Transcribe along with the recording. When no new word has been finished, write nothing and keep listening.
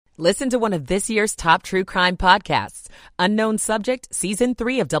Listen to one of this year's top true crime podcasts. Unknown Subject, Season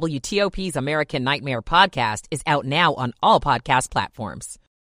 3 of WTOP's American Nightmare podcast is out now on all podcast platforms.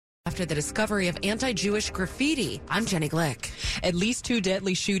 After the discovery of anti-Jewish graffiti, I'm Jenny Glick. At least 2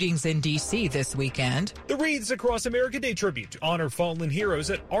 deadly shootings in D.C. this weekend. The Wreaths Across America Day tribute to honor fallen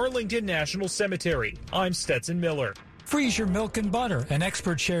heroes at Arlington National Cemetery. I'm Stetson Miller. Freeze your milk and butter. An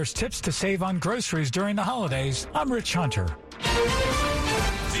expert shares tips to save on groceries during the holidays. I'm Rich Hunter.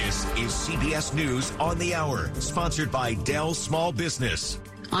 This is CBS News on the Hour, sponsored by Dell Small Business.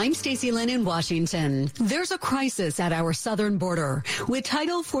 I'm Stacey Lynn in Washington. There's a crisis at our southern border. With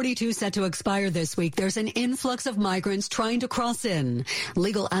Title 42 set to expire this week, there's an influx of migrants trying to cross in.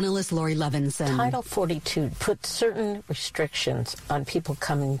 Legal analyst Lori Levinson. Title 42 put certain restrictions on people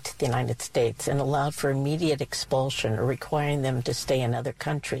coming to the United States and allowed for immediate expulsion or requiring them to stay in other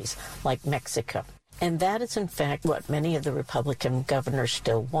countries like Mexico. And that is, in fact, what many of the Republican governors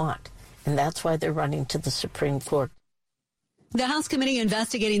still want. And that's why they're running to the Supreme Court. The House committee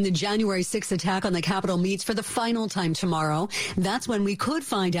investigating the January 6th attack on the Capitol meets for the final time tomorrow. That's when we could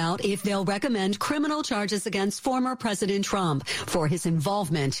find out if they'll recommend criminal charges against former President Trump for his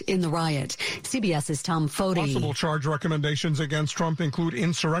involvement in the riot. CBS's Tom Foti. Possible charge recommendations against Trump include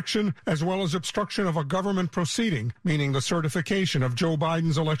insurrection as well as obstruction of a government proceeding, meaning the certification of Joe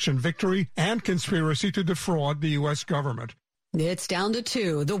Biden's election victory, and conspiracy to defraud the U.S. government. It's down to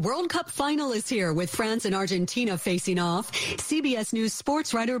 2. The World Cup final is here with France and Argentina facing off. CBS News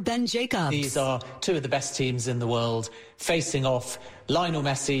sports writer Ben Jacobs. These are 2 of the best teams in the world facing off. Lionel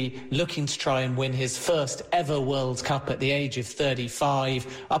Messi looking to try and win his first ever World Cup at the age of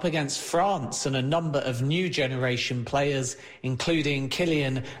 35, up against France and a number of new generation players, including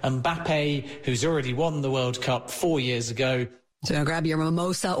Kylian Mbappe, who's already won the World Cup 4 years ago. So grab your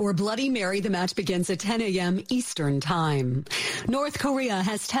mimosa or Bloody Mary. The match begins at 10 a.m. Eastern Time. North Korea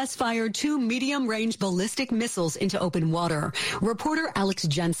has test-fired 2 medium-range ballistic missiles into open water. Reporter Alex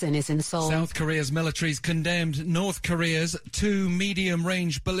Jensen is in Seoul. South Korea's military's condemned North Korea's 2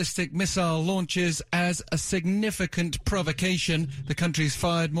 medium-range ballistic missile launches as a significant provocation. The country's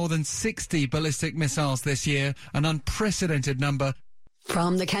fired more than 60 ballistic missiles this year, an unprecedented number.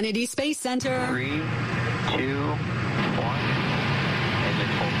 From the Kennedy Space Center. 3, 2, 1.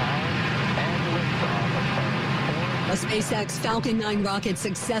 A SpaceX Falcon 9 rocket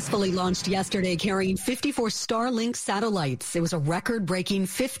successfully launched yesterday, carrying 54 Starlink satellites. It was a record-breaking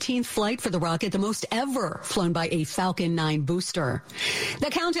 15th flight for the rocket, the most ever flown by a Falcon 9 booster. The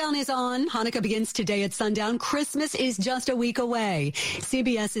countdown is on. Hanukkah begins today at sundown. Christmas is just a week away.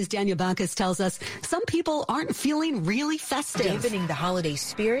 CBS's Daniel Bacchus tells us some people aren't feeling really festive. Dampening the holiday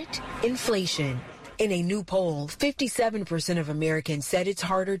spirit, inflation. In a new poll, 57% of Americans said it's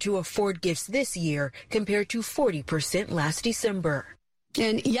harder to afford gifts this year compared to 40% last December.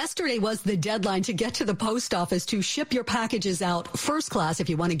 And yesterday was the deadline to get to the post office to ship your packages out first class if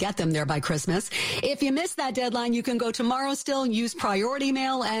you want to get them there by Christmas. If you missed that deadline, you can go tomorrow still and use priority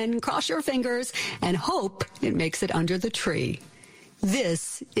mail and cross your fingers and hope it makes it under the tree.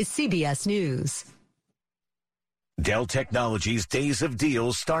 This is CBS News. Dell Technologies' Days of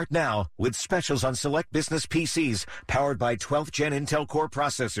Deals start now with specials on select business PCs powered by 12th Gen Intel Core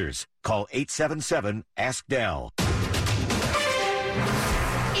processors. Call 877-ASK-DELL.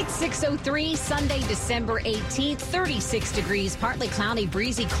 It's 6:03, Sunday, December 18th, 36 degrees, partly cloudy,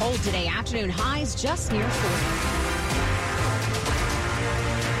 breezy, cold today. Afternoon highs just near 40.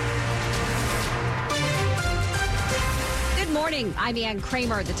 Good morning. I'm Ann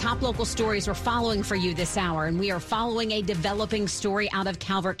Kramer. The top local stories we're following for you this hour, and we are following a developing story out of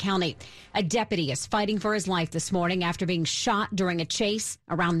Calvert County. A deputy is fighting for his life this morning after being shot during a chase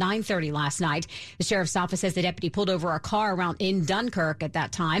around 9:30 last night. The sheriff's office says the deputy pulled over a car around in Dunkirk at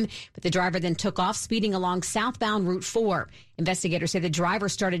that time, but the driver then took off speeding along southbound Route 4. Investigators say the driver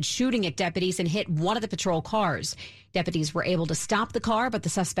started shooting at deputies and hit one of the patrol cars. Deputies were able to stop the car, but the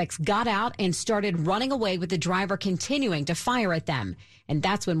suspects got out and started running away with the driver continuing to fire at them. And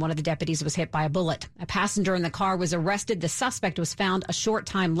that's when one of the deputies was hit by a bullet. A passenger in the car was arrested. The suspect was found a short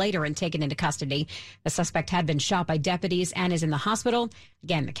time later and taken into custody. The suspect had been shot by deputies and is in the hospital.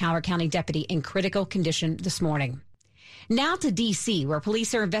 Again, the Calvert County deputy in critical condition this morning. Now to D.C., where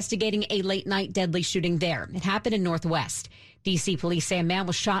police are investigating a late-night deadly shooting there. It happened in Northwest. D.C. police say a man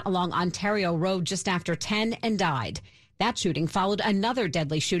was shot along Ontario Road just after 10 and died. That shooting followed another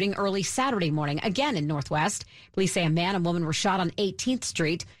deadly shooting early Saturday morning, again in Northwest. Police say a man and woman were shot on 18th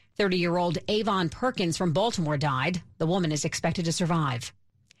Street. 30-year-old Avon Perkins from Baltimore died. The woman is expected to survive.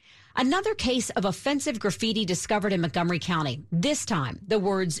 Another case of offensive graffiti discovered in Montgomery County. This time, the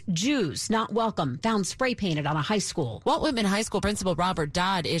words "Jews not welcome" found spray painted on a high school. Walt Whitman High School Principal Robert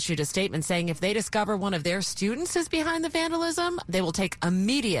Dodd issued a statement saying if they discover one of their students is behind the vandalism, they will take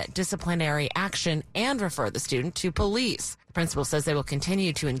immediate disciplinary action and refer the student to police. The principal says they will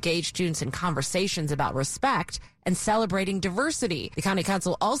continue to engage students in conversations about respect and celebrating diversity. The county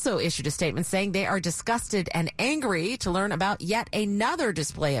council also issued a statement saying they are disgusted and angry to learn about yet another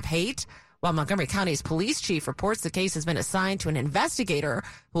display of hate. While Montgomery County's police chief reports the case has been assigned to an investigator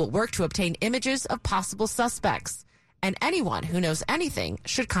who will work to obtain images of possible suspects. And anyone who knows anything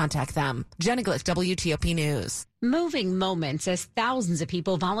should contact them. Jenna Glick, WTOP News. Moving moments as thousands of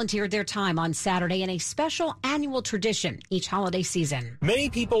people volunteered their time on Saturday in a special annual tradition each holiday season. Many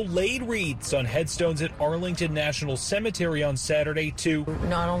people laid wreaths on headstones at Arlington National Cemetery on Saturday to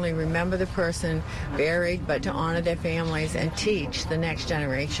not only remember the person buried, but to honor their families and teach the next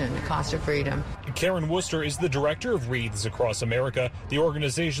generation the cost of freedom. Karen Worcester is the director of Wreaths Across America, the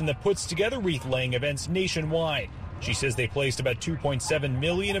organization that puts together wreath-laying events nationwide. She says they placed about 2.7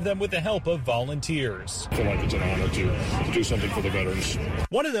 million of them with the help of volunteers. I feel like it's an honor to do something for the veterans.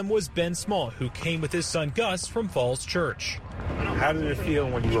 One of them was Ben Small, who came with his son Gus from Falls Church. How did it feel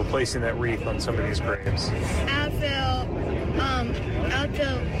when you were placing that wreath on some of these graves? I would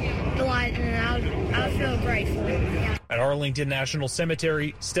feel delighted and I would feel grateful. Yeah. At Arlington National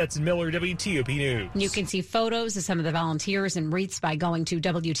Cemetery, Stetson Miller, WTOP News. You can see photos of some of the volunteers and wreaths by going to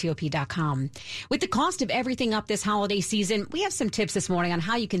WTOP.com. With the cost of everything up this holiday season, we have some tips this morning on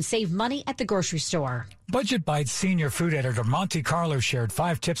how you can save money at the grocery store. Budget Bites senior food editor Monty Carlo shared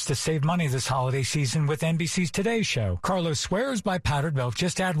 5 tips to save money this holiday season with NBC's Today Show. Carlo swears by powdered milk.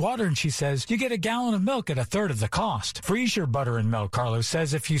 Just add water, and she says you get a gallon of milk at a third of the cost. Freeze your butter and milk, Carlo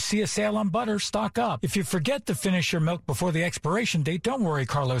says. If you see a sale on butter, stock up. If you forget to finish your milk before the expiration date, don't worry,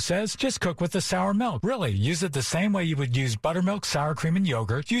 Carlo says. Just cook with the sour milk. Really, use it the same way you would use buttermilk, sour cream, and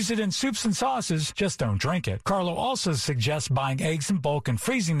yogurt. Use it in soups and sauces. Just don't drink it. Carlo also suggests buying eggs in bulk and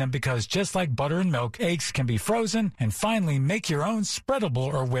freezing them because just like butter and milk, eggs can be frozen. And finally, make your own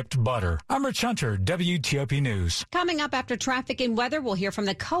spreadable or whipped butter. I'm Rich Hunter, WTOP News. Coming up after traffic and weather, we'll hear from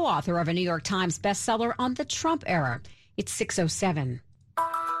the co-author of a New York Times bestseller on the Trump era. It's 6:07.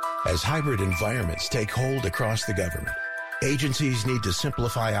 As hybrid environments take hold across the government, agencies need to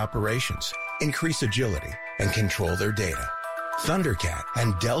simplify operations, increase agility, and control their data. Thundercat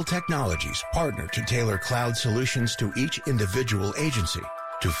and Dell Technologies partner to tailor cloud solutions to each individual agency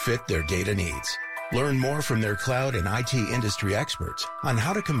to fit their data needs. Learn more from their cloud and IT industry experts on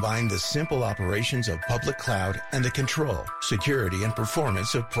how to combine the simple operations of public cloud and the control, security, and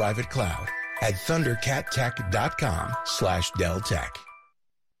performance of private cloud at thundercattech.com/Dell Tech.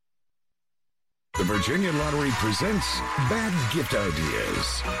 The Virginia Lottery presents Bad Gift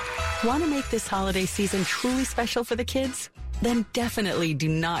Ideas. Want to make this holiday season truly special for the kids? Then definitely do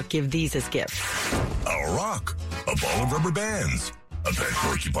not give these as gifts. A rock, a ball of rubber bands, a pet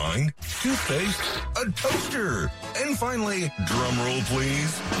porcupine, toothpaste, a toaster, and finally, drum roll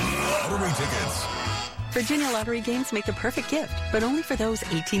please, lottery tickets. Virginia Lottery games make the perfect gift, but only for those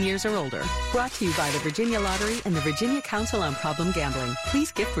 18 years or older. Brought to you by the Virginia Lottery and the Virginia Council on Problem Gambling.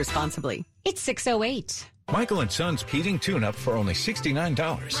 Please gift responsibly. It's 6:08. Michael & Son's heating tune-up for only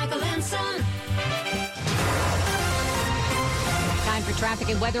 $69. Michael & Son. Time for traffic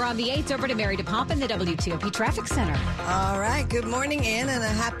and weather on the 8th. Over to Mary DePompa in the WTOP Traffic Center. All right. Good morning, Ann, and a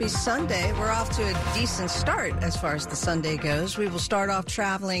happy Sunday. We're off to a decent start as far as the Sunday goes. We will start off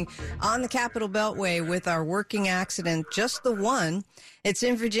traveling on the Capitol Beltway with our working accident, just the one. It's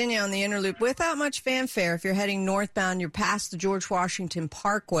in Virginia on the Inner Loop without much fanfare. If you're heading northbound, you're past the George Washington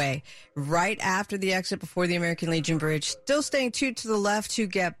Parkway, right after the exit before the American Legion Bridge. Still staying 2 to the left to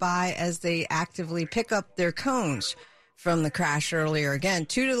get by as they actively pick up their cones from the crash earlier. Again,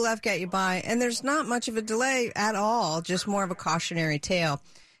 2 to the left get you by, and there's not much of a delay at all, just more of a cautionary tale.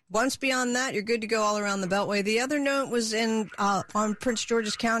 Once beyond that, you're good to go all around the Beltway. The other note was on Prince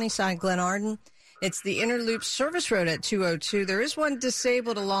George's County side, Glen Arden. It's the Inner Loop Service Road at 202. There is one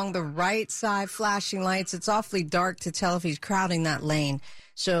disabled along the right side, flashing lights. It's awfully dark to tell if he's crowding that lane.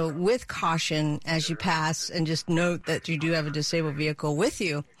 So with caution as you pass, and just note that you do have a disabled vehicle with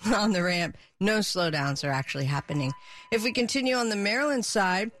you on the ramp. No slowdowns are actually happening. If we continue on the Maryland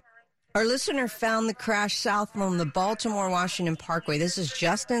side, our listener found the crash south from the Baltimore-Washington Parkway. This is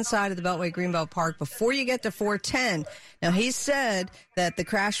just inside of the Beltway Greenbelt Park before you get to 410. Now, he said that the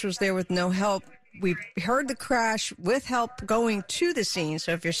crash was there with no help. We heard the crash with help going to the scene.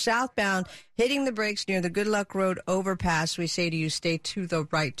 So if you're southbound, hitting the brakes near the Good Luck Road overpass, we say to you, stay to the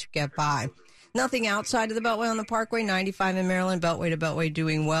right to get by. Nothing outside of the Beltway on the Parkway. 95 in Maryland, Beltway to Beltway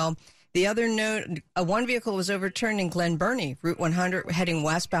doing well. The other note, one vehicle was overturned in Glen Burnie, Route 100 heading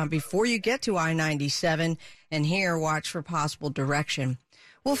westbound before you get to I-97. And here, watch for possible direction.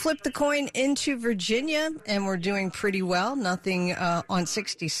 We'll flip the coin into Virginia, and we're doing pretty well. Nothing on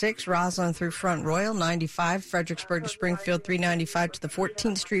 66, Roslyn through Front Royal, 95, Fredericksburg to Springfield, 395 to the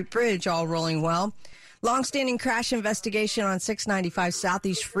 14th Street Bridge, all rolling well. Long-standing crash investigation on 695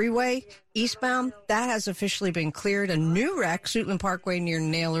 Southeast Freeway, eastbound. That has officially been cleared. A new wreck, Suitland Parkway near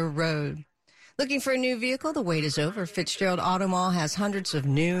Naylor Road. Looking for a new vehicle? The wait is over. Fitzgerald Auto Mall has hundreds of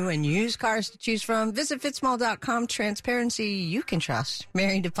new and used cars to choose from. Visit fitzmall.com. Transparency you can trust.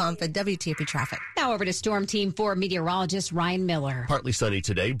 Mary DePompa, WTOP Traffic. Now over to Storm Team 4 meteorologist Ryan Miller. Partly sunny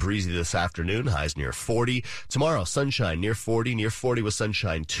today, breezy this afternoon, highs near 40. Tomorrow, sunshine near 40 with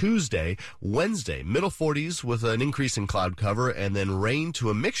sunshine Tuesday. Wednesday, middle 40s with an increase in cloud cover, and then rain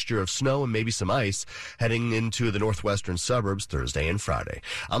to a mixture of snow and maybe some ice heading into the northwestern suburbs Thursday and Friday.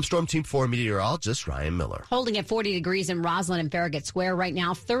 I'm Storm Team 4 meteorologist Ryan Miller. Holding at 40 degrees in Roslyn and Farragut Square right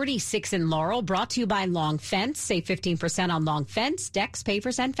now, 36 in Laurel, brought to you by Long Fence. Save 15% on Long Fence, decks,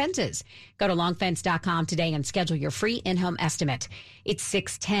 pavers, and fences. Go to longfence.com today and schedule your free in-home estimate. It's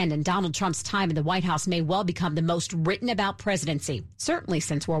 6:10, and Donald Trump's time in the White House may well become the most written about presidency, certainly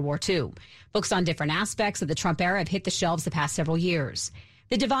since World War II. Books on different aspects of the Trump era have hit the shelves the past several years.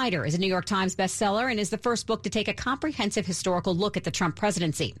 The Divider is a New York Times bestseller and is the first book to take a comprehensive historical look at the Trump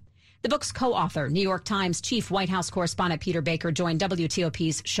presidency. The book's co-author, New York Times chief White House correspondent Peter Baker, joined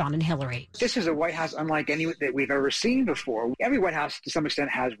WTOP's Sean and Hillary. This is a White House unlike any that we've ever seen before. Every White House, to some extent,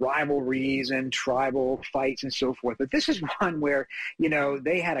 has rivalries and tribal fights and so forth. But this is one where,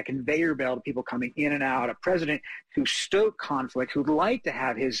 they had a conveyor belt of people coming in and out, a president who stoked conflict, who liked to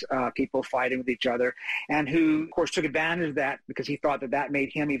have his people fighting with each other, and who, of course, took advantage of that because he thought that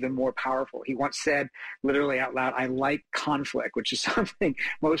made him even more powerful. He once said, literally out loud, "I like conflict," which is something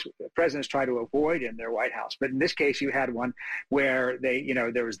most presidents try to avoid in their White House. But in this case, you had one where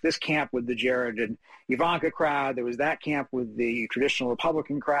there was this camp with the Jared and Ivanka crowd. There was that camp with the traditional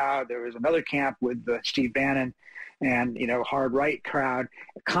Republican crowd. There was another camp with the Steve Bannon and, hard right crowd,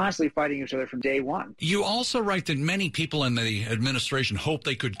 constantly fighting each other from day one. You also write that many people in the administration hope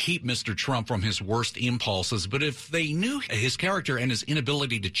they could keep Mr. Trump from his worst impulses. But if they knew his character and his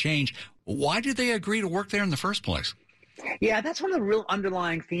inability to change, why did they agree to work there in the first place? Yeah, that's one of the real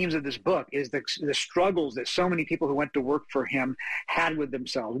underlying themes of this book is the struggles that so many people who went to work for him had with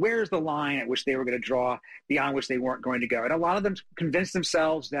themselves. Where's the line at which they were going to draw beyond which they weren't going to go? And a lot of them convinced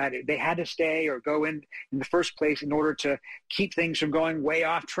themselves that they had to stay or go in the first place in order to keep things from going way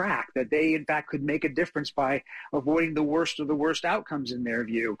off track, that they, in fact, could make a difference by avoiding the worst of the worst outcomes in their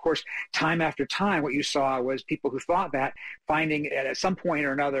view. Of course, time after time, what you saw was people who thought that, finding at some point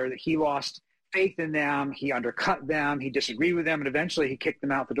or another that he lost faith in them, he undercut them, he disagreed with them, and eventually he kicked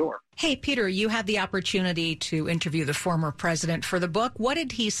them out the door. Hey, Peter, you had the opportunity to interview the former president for the book. What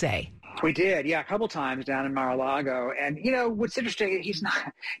did he say? We did, a couple times down in Mar-a-Lago. And, what's interesting,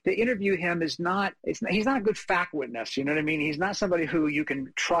 to interview him he's not a good fact witness. You know what I mean? He's not somebody who you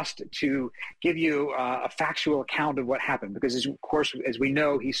can trust to give you a factual account of what happened because, of course, as we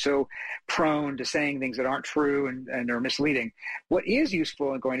know, he's so prone to saying things that aren't true and are misleading. What is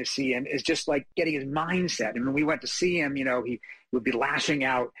useful in going to see him is just like getting his mindset. And when we went to see him, he would be lashing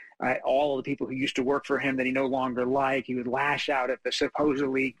out at all of the people who used to work for him that he no longer liked. He would lash out at the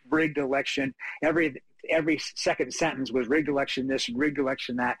supposedly rigged election. Every second sentence was rigged election this and rigged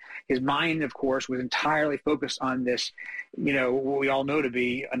election that. His mind, of course, was entirely focused on this, what we all know to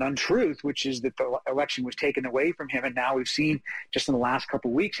be an untruth, which is that the election was taken away from him. And now we've seen just in the last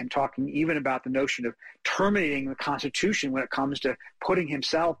couple of weeks him talking even about the notion of terminating the Constitution when it comes to putting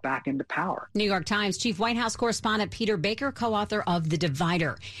himself back into power. New York Times chief White House correspondent Peter Baker, co-author of The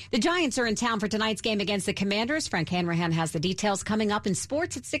Divider. The Giants are in town for tonight's game against the Commanders. Frank Hanrahan has the details coming up in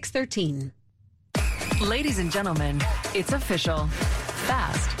sports at 6:13. Ladies and gentlemen, it's official.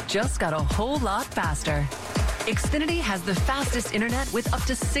 Fast just got a whole lot faster. Xfinity has the fastest internet with up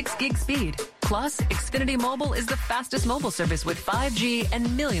to 6 gig speed. Plus, Xfinity Mobile is the fastest mobile service with 5G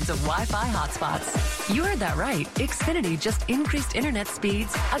and millions of Wi-Fi hotspots. You heard that right. Xfinity just increased internet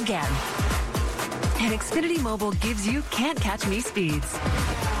speeds again. And Xfinity Mobile gives you can't catch me speeds.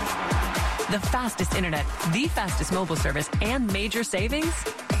 The fastest internet, the fastest mobile service, and major savings?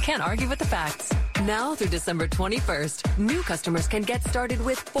 Can't argue with the facts. Now through December 21st, new customers can get started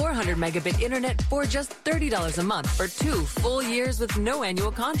with 400 megabit internet for just $30 a month for 2 full years with no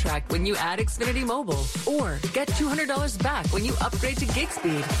annual contract when you add Xfinity Mobile. Or get $200 back when you upgrade to gig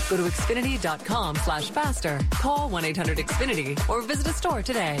speed. Go to Xfinity.com/faster. Call 1-800-XFINITY or visit a store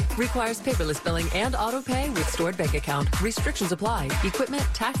today. Requires paperless billing and auto pay with stored bank account. Restrictions apply. Equipment,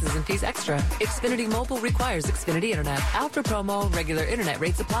 taxes, and fees extra. Xfinity Mobile requires Xfinity Internet. After promo, regular internet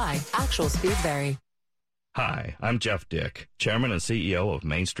rates apply. Actual speeds vary. Hi, I'm Jeff Dick, Chairman and CEO of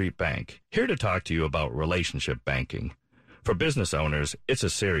Main Street Bank, here to talk to you about relationship banking. For business owners, it's a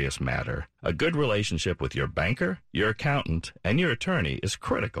serious matter. A good relationship with your banker, your accountant, and your attorney is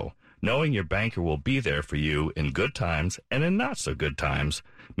critical. Knowing your banker will be there for you in good times and in not so good times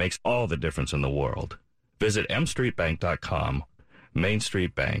makes all the difference in the world. Visit mstreetbank.com. Main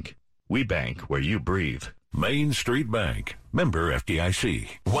Street Bank. We bank where you breathe. Main Street Bank. Member FDIC.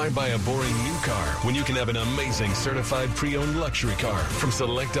 Why buy a boring new car when you can have an amazing certified pre-owned luxury car from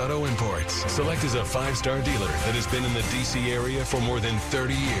Select Auto Imports? Select is a 5-star dealer that has been in the D.C. area for more than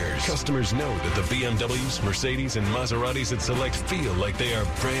 30 years. Customers know that the BMWs, Mercedes, and Maseratis at Select feel like they are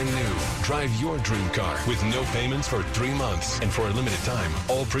brand new. Drive your dream car with no payments for 3 months. And for a limited time,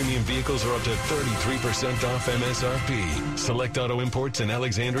 all premium vehicles are up to 33% off MSRP. Select Auto Imports in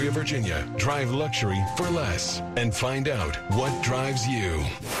Alexandria, Virginia. Drive luxury for less and find out what drives you.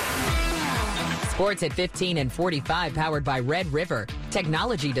 Sports at 15 and 45, powered by Red River.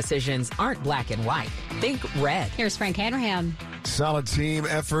 Technology decisions aren't black and white. Think red. Here's Frank Hanrahan. Solid team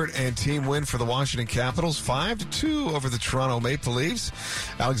effort and team win for the Washington Capitals, 5-2 over the Toronto Maple Leafs.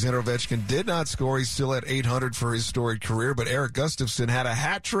 Alexander Ovechkin did not score. He's still at .800 for his storied career, but Eric Gustafsson had a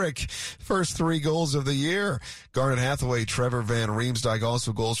hat trick. First 3 goals of the year. Garnet Hathaway, Trevor Van Riemsdyk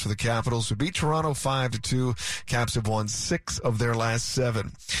also goals for the Capitals, who beat Toronto 5-2. Caps have won 6 of their last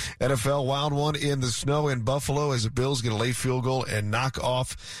 7. NFL Wild One in the snow in Buffalo as the Bills get a late field goal and knock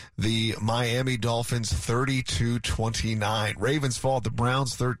off the Miami Dolphins 32-29. Ravens fall at the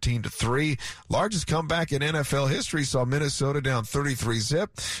Browns 13-3. Largest comeback in NFL history saw Minnesota down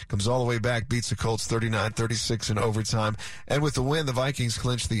 33-0. Comes all the way back, beats the Colts 39-36 in overtime. And with the win, the Vikings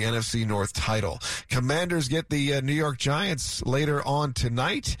clinch the NFC North title. Commanders get the New York Giants later on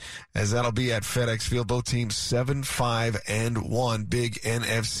tonight, as that'll be at FedEx Field. Both teams 7-5-1. Big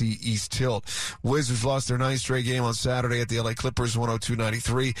NFC East tilt. Wizards lost their 9th straight game on Saturday at the LA Clippers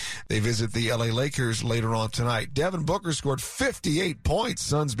 102-93. They visit the LA Lakers later on tonight. Devin Booker scored 58 points.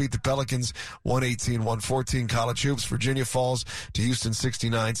 Suns beat the Pelicans 118-114. College hoops. Virginia falls to Houston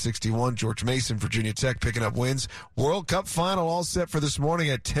 69-61. George Mason, Virginia Tech picking up wins. World Cup final all set for this morning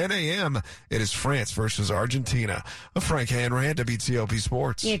at 10 a.m. It is France versus Argentina. Frank Hanrahan, WTOP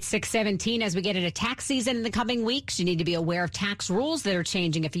Sports. It's 6:17 as we get into tax season in the coming weeks. You need to be aware of tax rules that are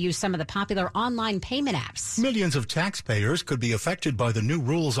changing if you use some of the popular online payment apps. Millions of taxpayers could be affected by the new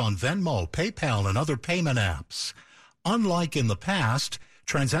rules on Venmo, PayPal, and other payment apps. Unlike in the past,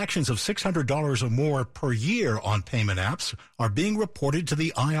 transactions of $600 or more per year on payment apps are being reported to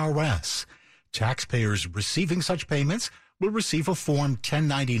the IRS. Taxpayers receiving such payments will receive a Form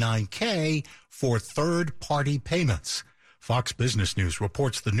 1099-K for third-party payments. Fox Business News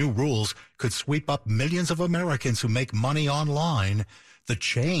reports the new rules could sweep up millions of Americans who make money online. The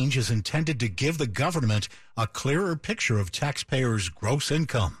change is intended to give the government a clearer picture of taxpayers' gross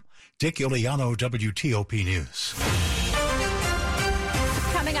income. Dick Iuliano, WTOP News.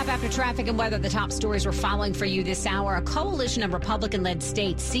 Coming up after traffic and weather, the top stories we're following for you this hour. A coalition of Republican-led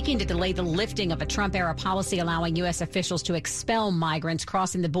states seeking to delay the lifting of a Trump-era policy allowing U.S. officials to expel migrants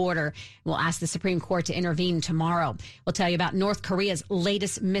crossing the border. We'll ask the Supreme Court to intervene tomorrow. We'll tell you about North Korea's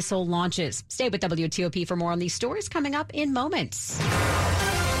latest missile launches. Stay with WTOP for more on these stories coming up in moments.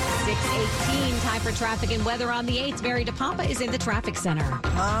 6:18, time for traffic and weather on the 8th. Mary DePompa is in the traffic center.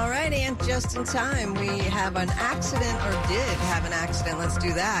 All right, Ann, just in time. We have an accident, or did have an accident. Let's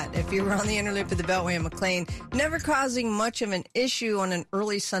do that. If you were on the inner loop of the Beltway in McLean, never causing much of an issue on an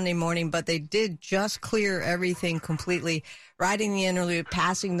early Sunday morning, but they did just clear everything completely. Riding the inner loop,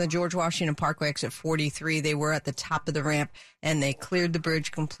 passing the George Washington Parkway exit 43, they were at the top of the ramp, and they cleared the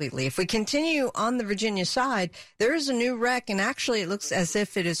bridge completely. If we continue on the Virginia side, there is a new wreck, and actually it looks as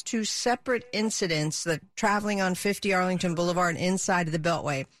if it is 2 separate incidents that traveling on 50 Arlington Boulevard inside of the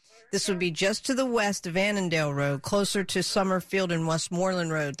Beltway. This would be just to the west of Annandale Road, closer to Summerfield and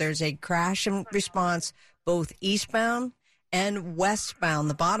Westmoreland Road. There's a crash and response both eastbound and westbound.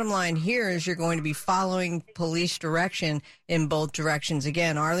 The bottom line here is you're going to be following police direction in both directions.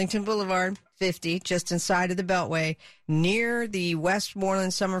 Again, Arlington Boulevard, 50, just inside of the Beltway, near the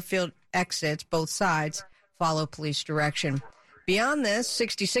Westmoreland Summerfield exits, both sides, follow police direction. Beyond this,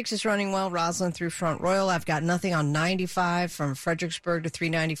 66 is running well, Roslyn through Front Royal. I've got nothing on 95 from Fredericksburg to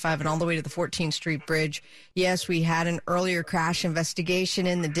 395 and all the way to the 14th Street Bridge. Yes, we had an earlier crash investigation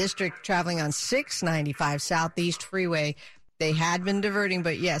in the district traveling on 695 Southeast Freeway. They had been diverting,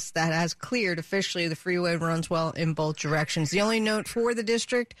 but yes, that has cleared officially. The freeway runs well in both directions. The only note for the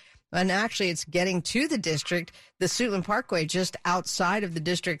district, and actually it's getting to the district, the Suitland Parkway just outside of the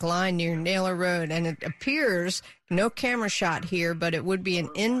district line near Naylor Road. And it appears, no camera shot here, but it would be an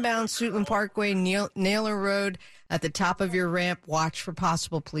inbound Suitland Parkway, Naylor Road at the top of your ramp. Watch for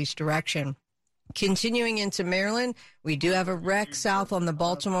possible police direction. Continuing into Maryland, we do have a wreck south on the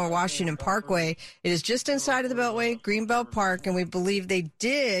Baltimore-Washington Parkway. It is just inside of the Beltway, Greenbelt Park, and we believe they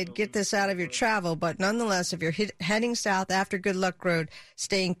did get this out of your travel. But nonetheless, if you're heading south after Good Luck Road,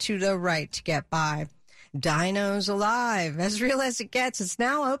 staying to the right to get by. Dinos Alive, as real as it gets. It's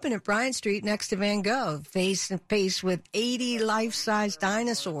now open at Bryant Street next to Van Gogh, face to face with 80 life-size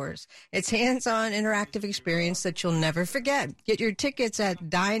dinosaurs. It's hands-on interactive experience that you'll never forget. Get your tickets at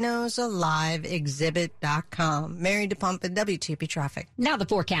dinosaliveexhibit.com. Mary DePump, WTOP Traffic. Now the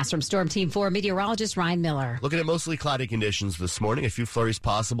forecast from Storm Team 4 meteorologist Ryan Miller. Looking at mostly cloudy conditions this morning. A few flurries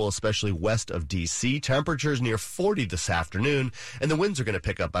possible, especially west of D.C. Temperatures near 40 this afternoon, and the winds are going to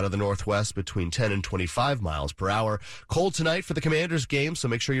pick up out of the northwest between 10 and 25 miles per hour. Cold tonight for the Commanders game, so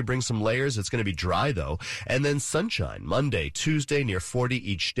make sure you bring some layers. It's going to be dry, though. And then sunshine Monday, Tuesday, near 40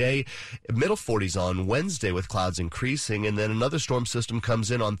 each day. Middle 40s on Wednesday with clouds increasing. And then another storm system comes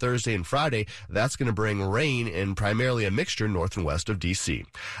in on Thursday and Friday. That's going to bring rain and primarily a mixture north and west of D.C.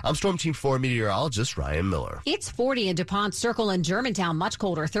 I'm Storm Team 4 meteorologist Ryan Miller. It's 40 in DuPont Circle in Germantown, much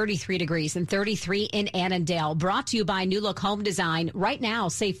colder, 33 degrees, and 33 in Annandale. Brought to you by New Look Home Design. Right now,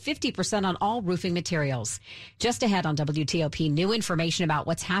 save 50% on all roofing materials. Just ahead on WTOP, new information about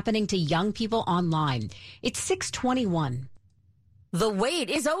what's happening to young people online. It's 6:21. The wait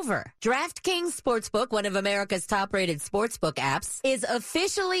is over. DraftKings Sportsbook, one of America's top-rated sportsbook apps, is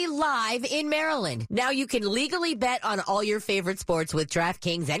officially live in Maryland. Now you can legally bet on all your favorite sports with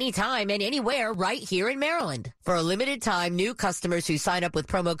DraftKings anytime and anywhere right here in Maryland. For a limited time, new customers who sign up with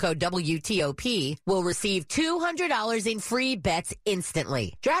promo code WTOP will receive $200 in free bets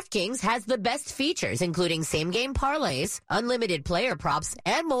instantly. DraftKings has the best features, including same-game parlays, unlimited player props,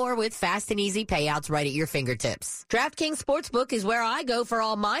 and more with fast and easy payouts right at your fingertips. DraftKings Sportsbook is where I go for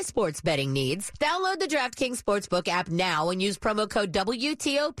all my sports betting needs. Download the DraftKings Sportsbook app now and use promo code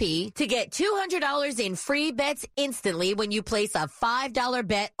WTOP to get $200 in free bets instantly when you place a $5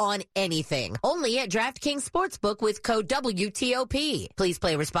 bet on anything. Only at DraftKings Sportsbook with code WTOP. Please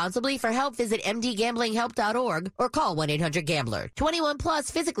play responsibly. For help, visit mdgamblinghelp.org or call 1-800-GAMBLER. 21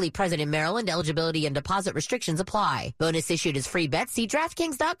 plus, physically present in Maryland. Eligibility and deposit restrictions apply. Bonus issued as free bets. See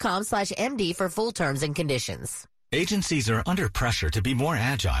DraftKings.com/MD for full terms and conditions. Agencies are under pressure to be more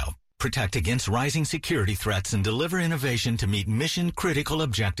agile, protect against rising security threats, and deliver innovation to meet mission-critical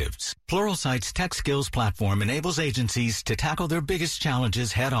objectives. Pluralsight's Tech Skills platform enables agencies to tackle their biggest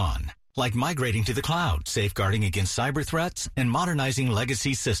challenges head-on, like migrating to the cloud, safeguarding against cyber threats, and modernizing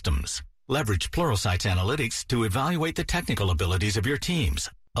legacy systems. Leverage Pluralsight's analytics to evaluate the technical abilities of your teams,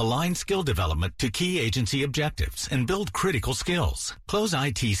 align skill development to key agency objectives, and build critical skills. Close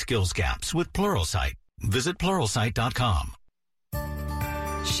IT skills gaps with Pluralsight. Visit Pluralsight.com.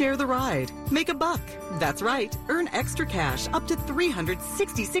 Share the ride. Make a buck. That's right. Earn extra cash up to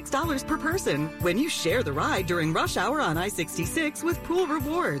 $366 per person when you share the ride during rush hour on I-66 with Pool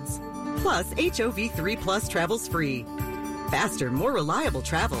Rewards. Plus, HOV3 Plus travels free. Faster, more reliable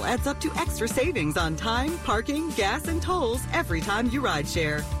travel adds up to extra savings on time, parking, gas, and tolls every time you ride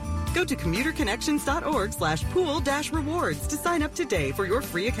share. Go to commuterconnections.org/pool-rewards to sign up today for your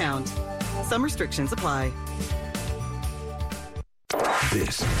free account. Some restrictions apply.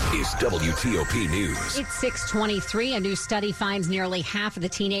 This is WTOP News. It's 6:23. A new study finds nearly half of the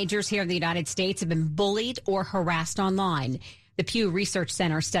teenagers here in the United States have been bullied or harassed online. The Pew Research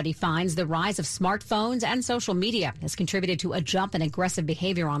Center study finds the rise of smartphones and social media has contributed to a jump in aggressive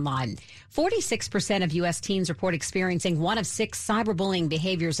behavior online. 46% of U.S. teens report experiencing one of 6 cyberbullying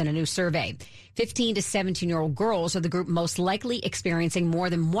behaviors in a new survey. 15 to 17-year-old girls are the group most likely experiencing more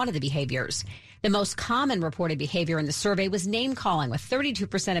than one of the behaviors. The most common reported behavior in the survey was name-calling, with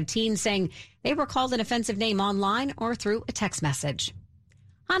 32% of teens saying they were called an offensive name online or through a text message.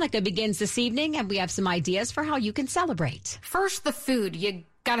 Hanukkah begins this evening, and we have some ideas for how you can celebrate. First, the food. You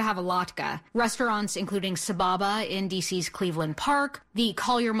Gotta have a latke. Restaurants including Sababa in D.C.'s Cleveland Park, the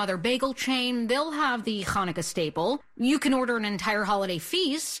Call Your Mother bagel chain, they'll have the Hanukkah staple. You can order an entire holiday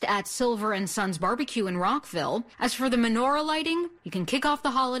feast at Silver and Sons Barbecue in Rockville. As for the menorah lighting, you can kick off the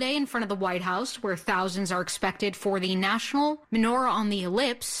holiday in front of the White House, where thousands are expected for the National Menorah on the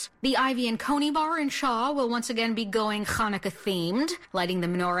Ellipse. The Ivy and Coney Bar in Shaw will once again be going Hanukkah-themed, lighting the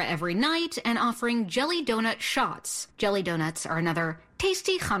menorah every night and offering jelly donut shots. Jelly donuts are another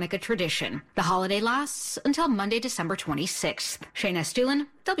tasty Hanukkah tradition. The holiday lasts until Monday, December 26th. Shayna Stulen,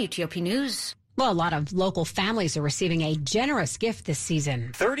 WTOP News. Well, a lot of local families are receiving a generous gift this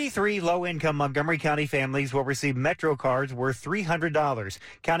season. 33 low-income Montgomery County families will receive Metro cards worth $300.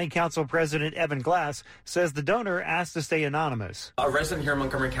 County Council President Evan Glass says the donor asked to stay anonymous. A resident here in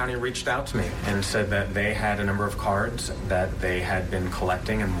Montgomery County reached out to me and said that they had a number of cards that they had been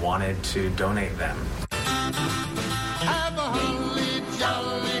collecting and wanted to donate them. Have a holly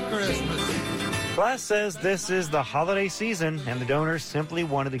jolly Christmas. Glass says this is the holiday season and the donors simply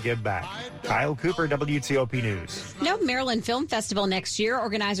wanted to give back. Kyle Cooper, WTOP News. No Maryland Film Festival next year.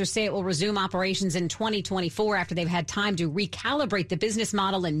 Organizers say it will resume operations in 2024 after they've had time to recalibrate the business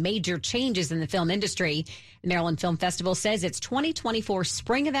model and major changes in the film industry. The Maryland Film Festival says its 2024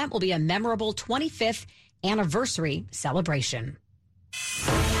 spring event will be a memorable 25th anniversary celebration.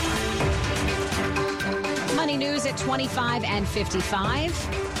 Money news at 25 and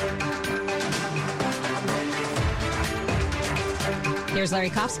 55. Here's Larry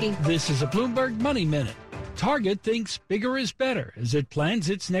Kofsky. This is a Bloomberg Money Minute. Target thinks bigger is better as it plans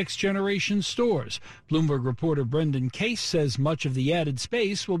its next generation stores. Bloomberg reporter Brendan Case says much of the added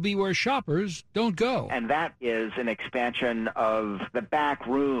space will be where shoppers don't go. And that is an expansion of the back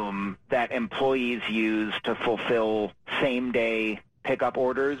room that employees use to fulfill same-day pickup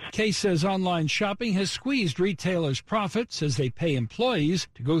orders. Case says online shopping has squeezed retailers' profits as they pay employees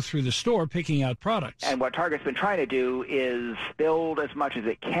to go through the store picking out products. And what Target's been trying to do is build as much as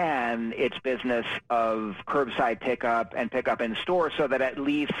it can its business of curbside pickup and pickup in store so that at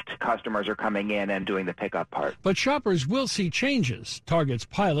least customers are coming in and doing the pickup part. But shoppers will see changes. Target's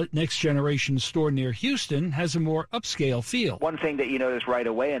pilot next generation store near Houston has a more upscale feel. One thing that you notice right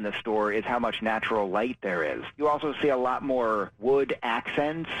away in the store is how much natural light there is. You also see a lot more wood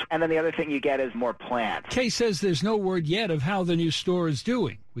accents, and then the other thing you get is more plants. Kay says there's no word yet of how the new store is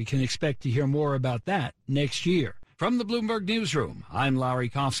doing. We can expect to hear more about that next year. From the Bloomberg Newsroom, I'm Larry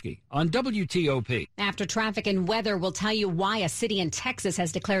Kofsky on WTOP. After traffic and weather, we'll tell you why a city in Texas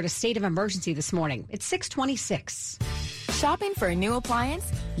has declared a state of emergency this morning. It's 6:26. Shopping for a new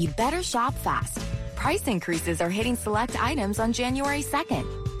appliance? You better shop fast. Price increases are hitting select items on January 2nd.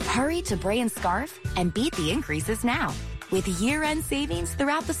 Hurry to Bray & Scarf and beat the increases now, with year-end savings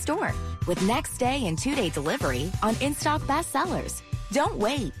throughout the store, with next-day and two-day delivery on in-stock bestsellers. Don't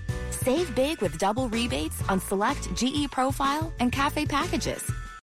wait. Save big with double rebates on select GE Profile and Cafe packages.